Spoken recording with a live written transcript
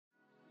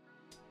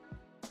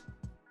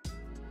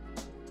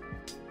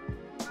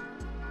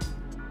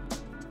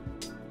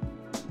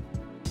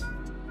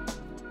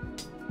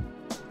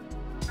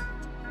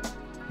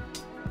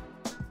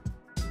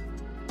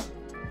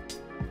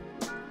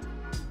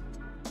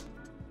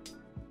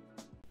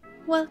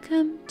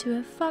Welcome to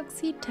a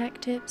Foxy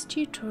Tech Tips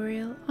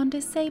tutorial on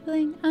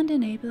disabling and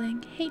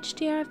enabling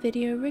HDR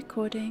video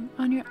recording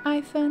on your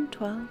iPhone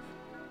 12.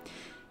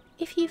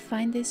 If you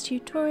find this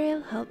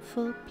tutorial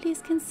helpful,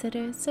 please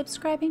consider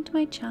subscribing to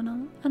my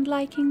channel and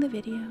liking the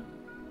video.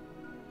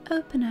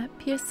 Open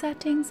up your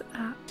Settings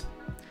app,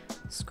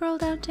 scroll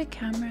down to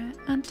Camera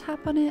and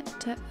tap on it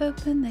to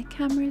open the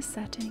camera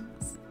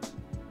settings.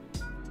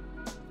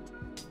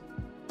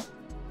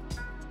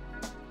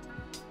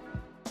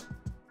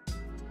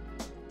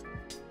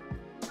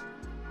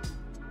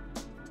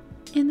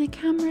 In the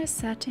camera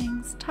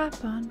settings,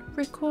 tap on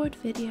Record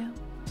Video.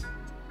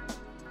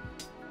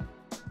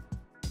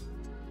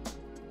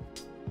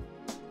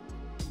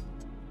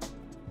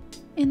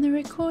 In the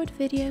Record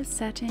Video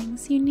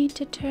settings, you need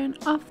to turn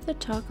off the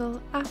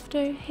toggle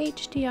after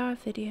HDR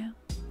video.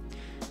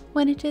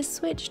 When it is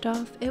switched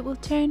off, it will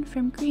turn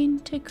from green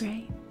to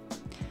grey.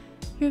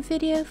 Your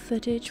video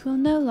footage will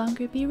no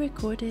longer be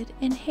recorded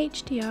in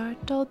HDR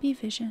Dolby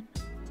Vision.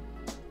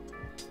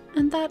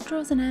 And that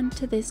draws an end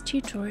to this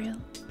tutorial.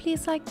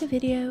 Please like the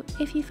video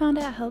if you found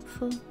it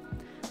helpful,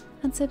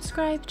 and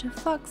subscribe to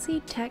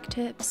Foxy Tech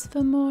Tips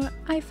for more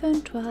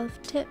iPhone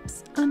 12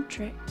 tips and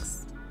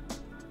tricks.